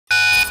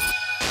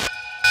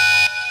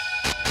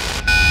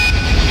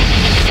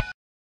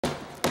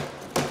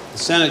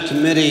Senate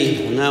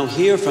committee will now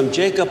hear from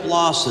Jacob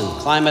Lawson,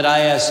 Climate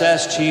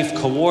ISS Chief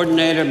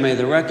Coordinator. May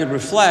the record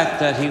reflect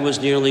that he was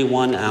nearly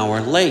 1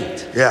 hour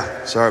late.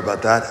 Yeah, sorry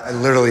about that. I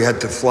literally had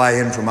to fly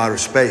in from outer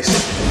space.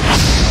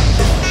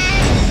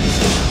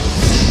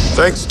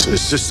 Thanks to a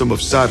system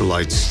of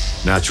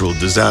satellites, natural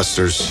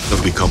disasters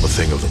have become a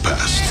thing of the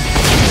past.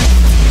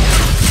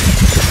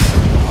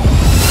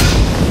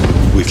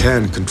 We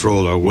can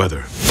control our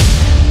weather.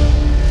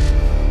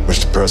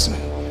 Mr.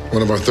 President,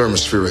 one of our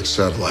thermospheric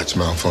satellites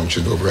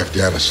malfunctioned over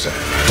Afghanistan.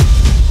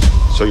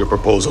 So your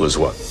proposal is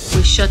what?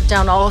 We shut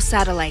down all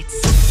satellites.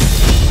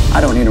 I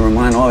don't need to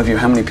remind all of you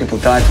how many people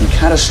died from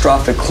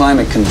catastrophic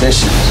climate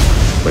conditions.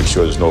 Make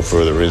sure there's no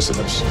further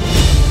incidents.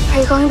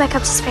 Are you going back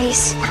up to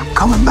space? I'm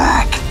coming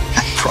back.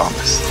 I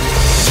promise.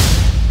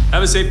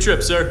 Have a safe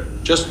trip, sir.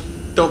 Just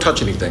don't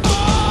touch anything.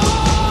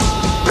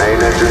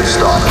 Main engine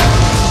start.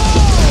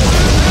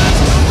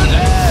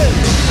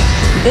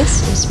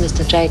 This is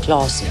Mr. Jake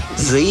Lawson.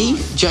 The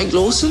Jake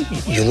Lawson?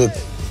 You look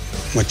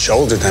much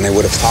older than I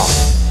would have thought.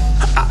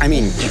 I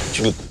mean,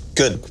 you look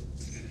good.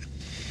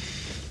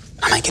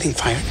 Am I getting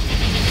fired?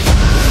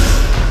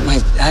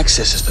 My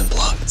access has been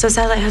blocked. So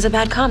satellite has a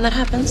bad comm, that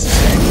happens.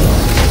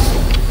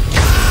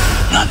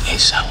 Not a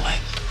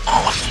satellite.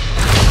 All of them.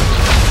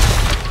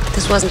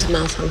 This wasn't a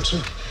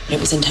malfunction. It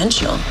was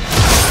intentional.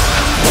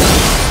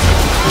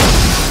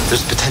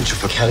 There's potential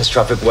for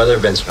catastrophic weather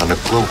events on a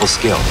global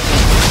scale.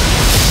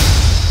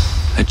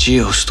 A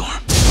geostorm.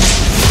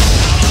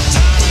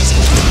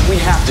 We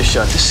have to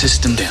shut the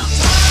system down.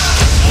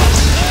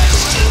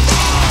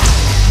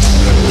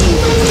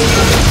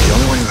 The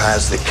only one who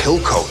has the kill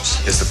codes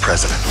is the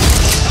president.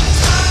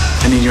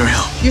 I need your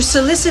help. You're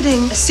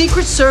soliciting a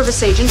Secret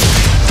Service agent.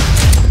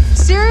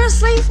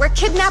 Seriously? We're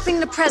kidnapping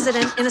the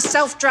president in a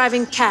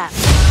self-driving cab.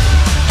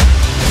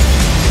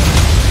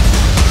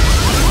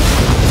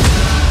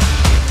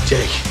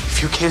 Jake,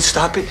 if you can't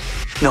stop it,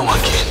 no one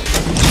can.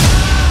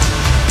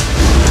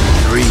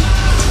 3, 2,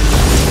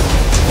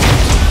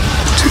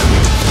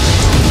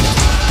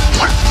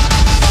 1.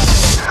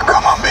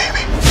 Come on,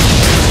 baby.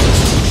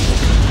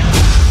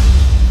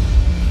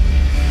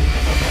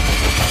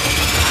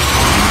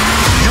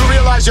 You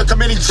realize you're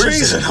committing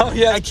treason? Oh,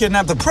 yeah, I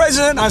kidnapped the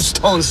president. I've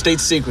stolen state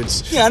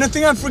secrets. Yeah,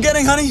 anything I'm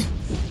forgetting, honey?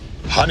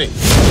 Honey.